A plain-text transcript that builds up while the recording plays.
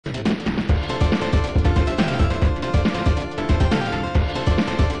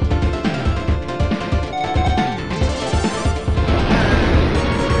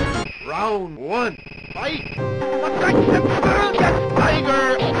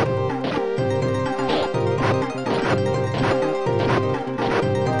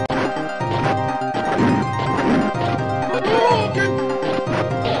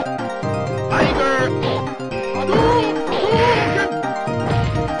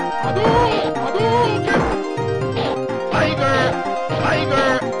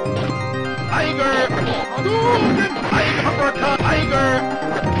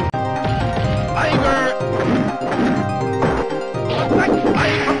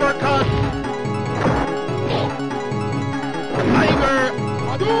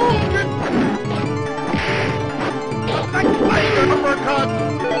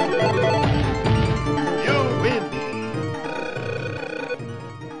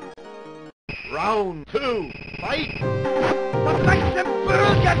Round 2, fight!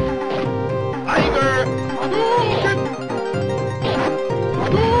 Tiger! Hadouken!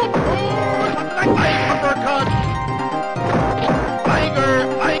 Uppercut! Tiger!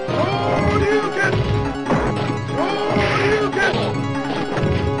 Hadouken!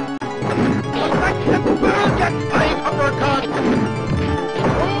 Hadouken! Uppercut!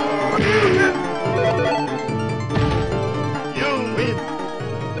 Hadouken! You win!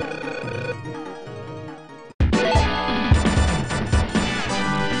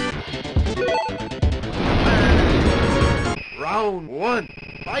 Round 1,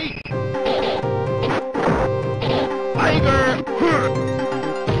 fight! Tiger!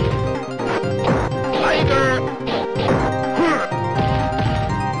 Tiger!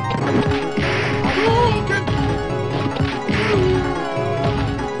 Hadouken!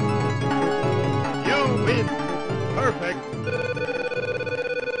 You win! Perfect!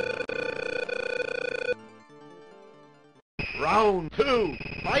 Round 2,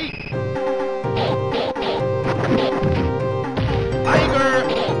 fight! Tiger!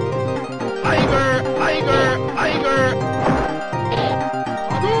 Tiger! Tiger! Tiger!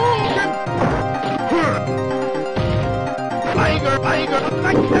 Hadouken! Tiger! Tiger!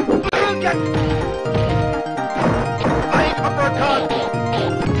 Hadouken! Tiger! Uppercut!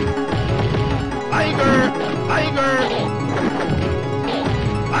 Tiger! Tiger!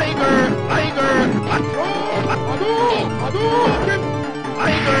 Tiger! Tiger! Hadouken!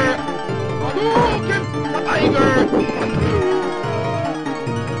 Tiger! Hadouken! Tiger!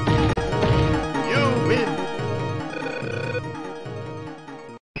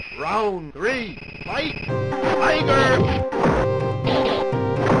 Round 3, fight! Tiger!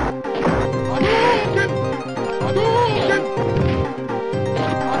 Hadouken! Hadouken!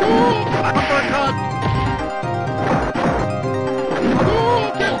 Hadouken! Uppercut!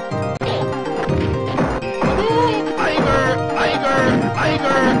 Hadouken! Hadouken! Tiger! Tiger!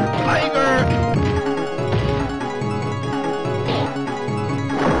 Tiger! Tiger!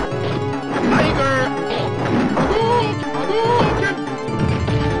 Tiger! Hadouken! Hadouken!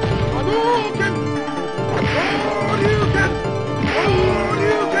 Hadouken! Hadouken!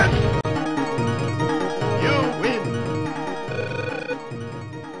 Hadouken! You win!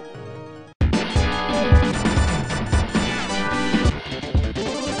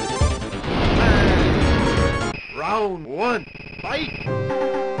 Round 1, fight!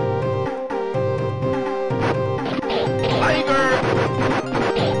 Tiger!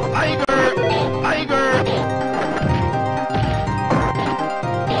 Tiger! Tiger! Tiger!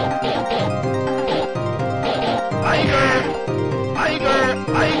 Tiger! Tiger!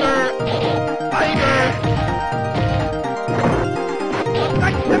 Tiger! Tiger!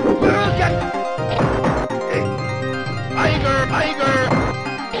 Tiger! Tiger!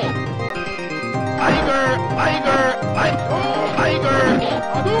 Tiger! Tiger!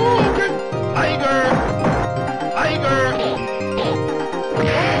 Hadouken! Tiger! Tiger!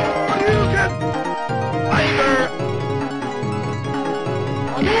 Hadouken! Tiger!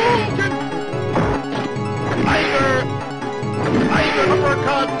 Hadouken! Tiger! Tiger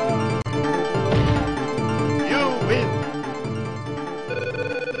uppercut! You win!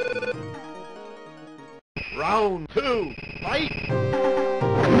 Round 2, fight!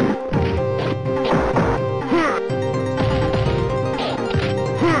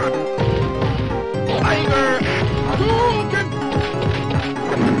 Tiger! Hadouken!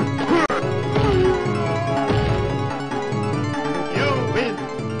 You win!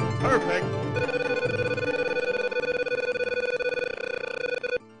 Perfect!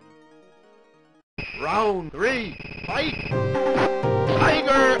 Round 3, fight!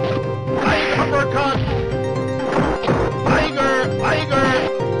 Tiger! Tiger uppercut! Tiger! Tiger!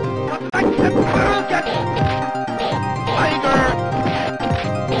 Tiger! Tiger!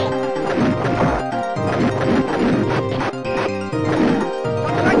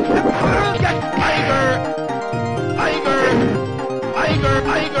 Tiger! Tiger!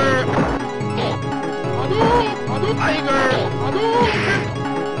 Tiger! Hadouken! Tiger! Hadouken!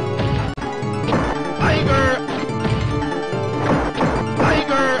 Tiger!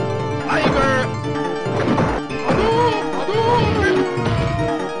 Tiger! Tiger! Hadouken!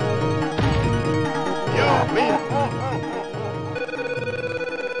 You win!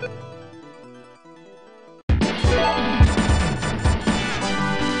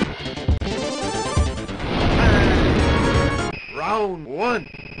 Round 1,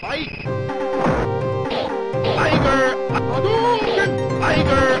 fight! Tiger! Hadouken!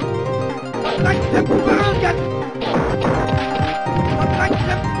 Tiger! Hadouken! Hadouken!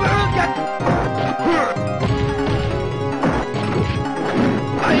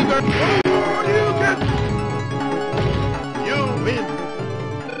 Tiger!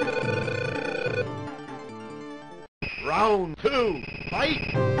 Round 2,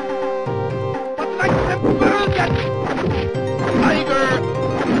 fight! But like the bird get Tiger!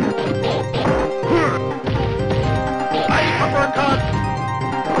 Right uppercut!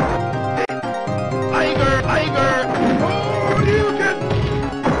 Tiger! Tiger! oh, you can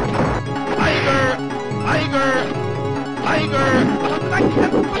Tiger! Tiger! Tiger! but like the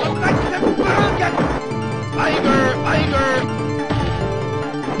bird get Tiger! Tiger!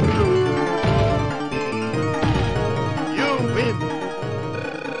 You win!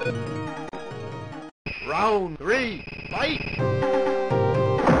 Round 3, fight!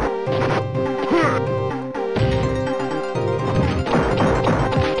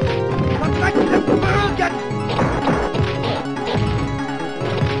 but like the bird get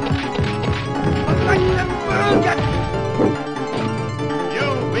but like the bird get You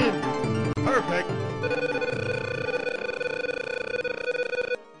win! Perfect!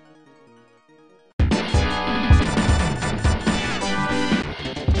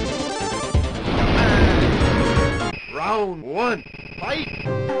 Round 1, fight!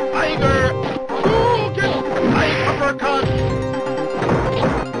 Tiger! Hadouken! Right uppercut!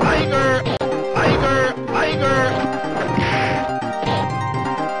 Tiger! Tiger! Tiger!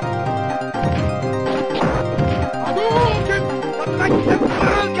 Hadouken! But like the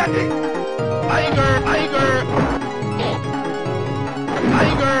bird get Tiger! Tiger!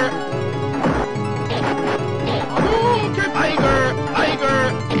 Tiger! Hadouken! Tiger! Tiger!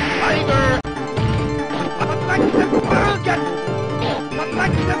 Tiger! But like the bird get but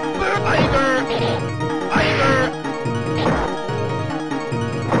like the bird Tiger! Tiger!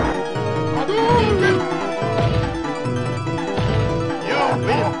 Hadouken! You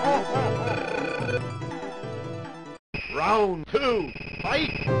win! Round 2,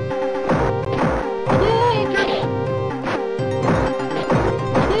 fight! Hadouken!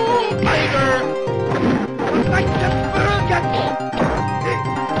 Hadouken! Tiger! But like the bird get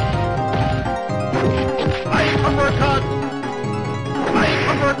Right uppercut! Right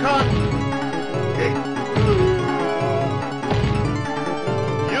uppercut!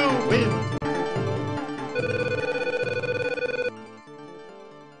 You win!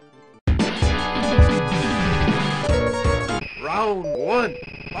 Round 1,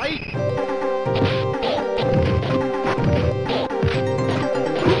 fight!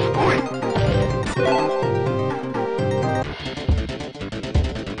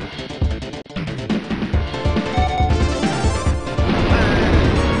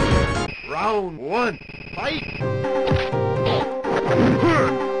 Round 1, fight!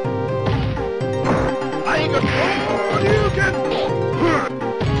 Tiger! Hadouken!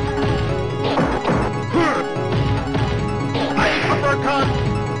 Right uppercut!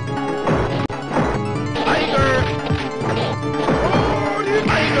 Tiger!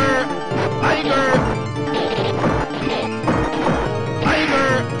 Tiger! Tiger! Tiger!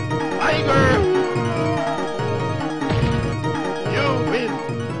 Tiger! You win!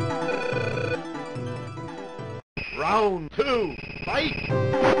 Round 2, fight!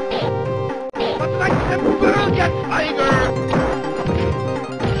 but like the bird get Tiger!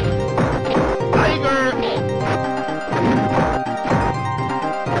 Tiger!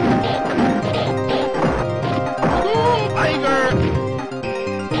 Tiger!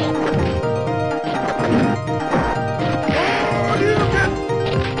 Hadouken! Hadouken!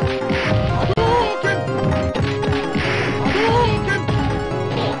 Hadouken!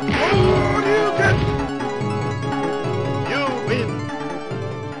 Hadouken! You win!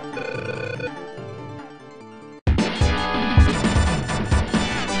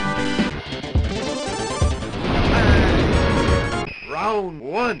 Round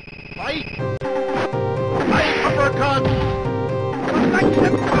 1, fight! Right uppercut! But like the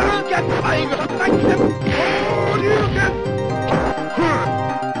bird get Tiger! but like the Hadouken!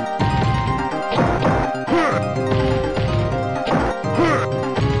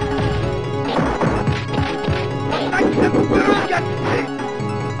 But like the bird get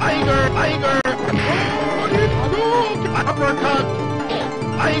Tiger! Tiger! Hadouken! Uppercut!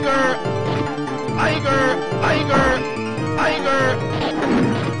 Tiger! Tiger! Tiger! Tiger!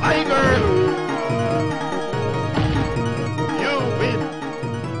 Tiger! You win!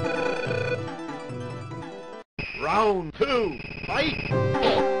 Round 2, fight!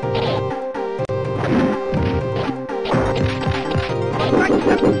 But like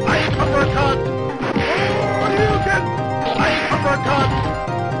the Right uppercut! Hadouken! Right uppercut!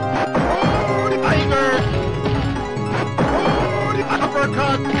 Tiger!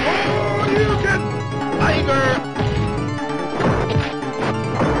 Uppercut! Hadouken! Tiger!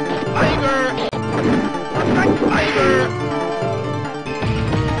 Tiger! But like Tiger!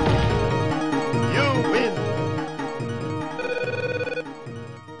 You win!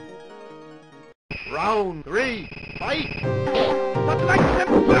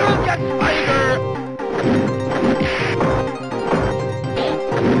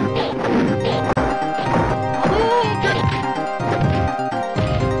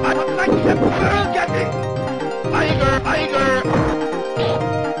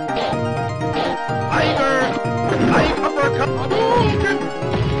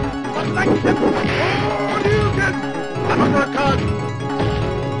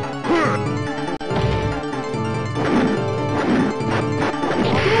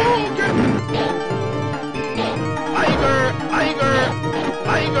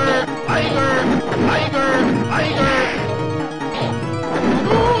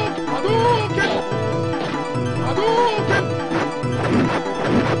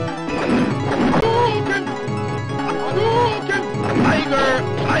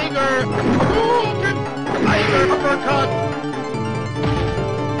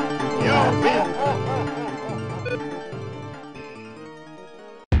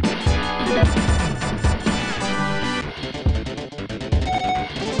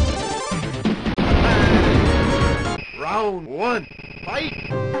 Round one, fight!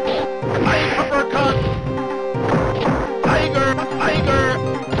 Tiger uppercut! Tiger, tiger!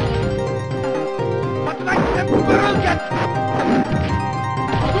 Hadouken!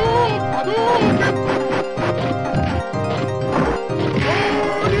 Hadouken!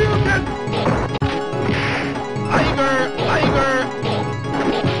 Hadouken! Tiger, tiger!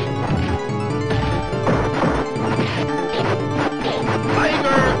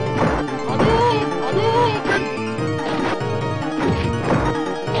 Tiger! Hadouken!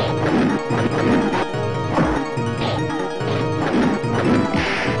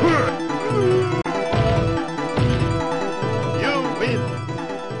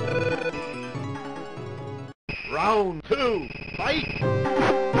 Round two, fight!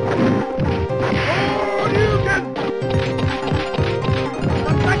 Hadouken!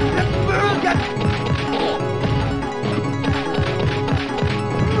 Hadouken!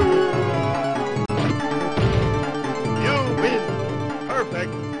 You win!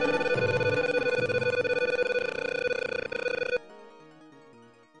 Perfect!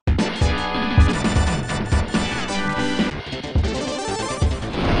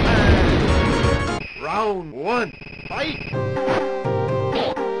 Round one, fight!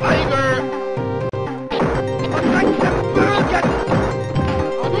 Tiger! Hadouken!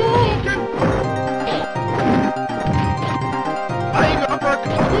 Tiger uppercut!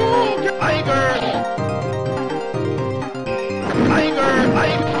 Hadouken! Tiger! Tiger! Tiger!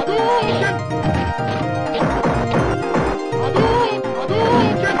 Hadouken!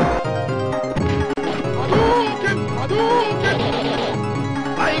 Hadouken! Hadouken! Hadouken!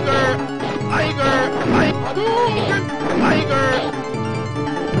 Tiger! Tiger! Hadouken! Tiger!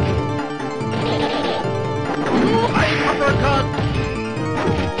 Tiger uppercut!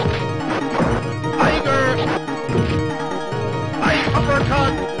 Tiger! Tiger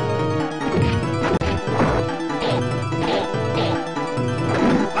uppercut!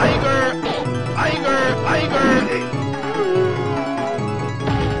 Tiger! Tiger! Tiger!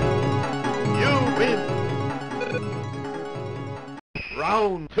 You win!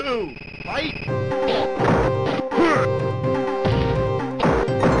 Round two, fight!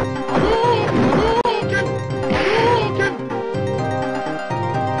 Hadouken! Hadouken!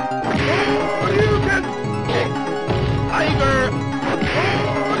 Hadouken! Tiger!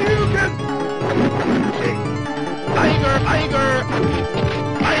 Hadouken! Tiger! Tiger! Tiger!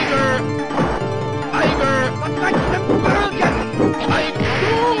 Tiger!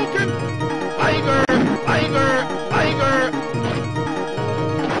 Hadouken! Tiger! Tiger! Tiger!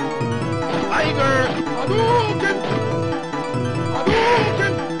 Tiger! Hadouken!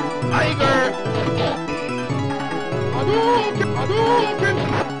 Hadouken! Tiger! Hadouken! Hadouken!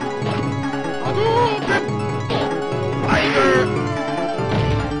 Hadouken! Tiger!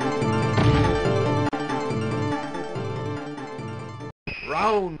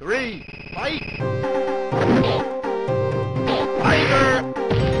 Round three, fight! Tiger!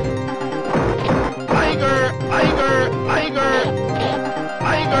 Tiger! Tiger! Tiger!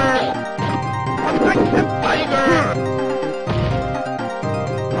 Tiger! Tiger!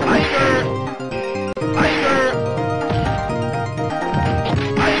 Tiger! Tiger!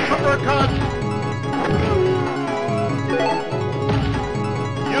 Tiger uppercut!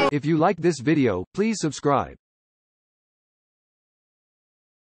 If you like this video, please subscribe.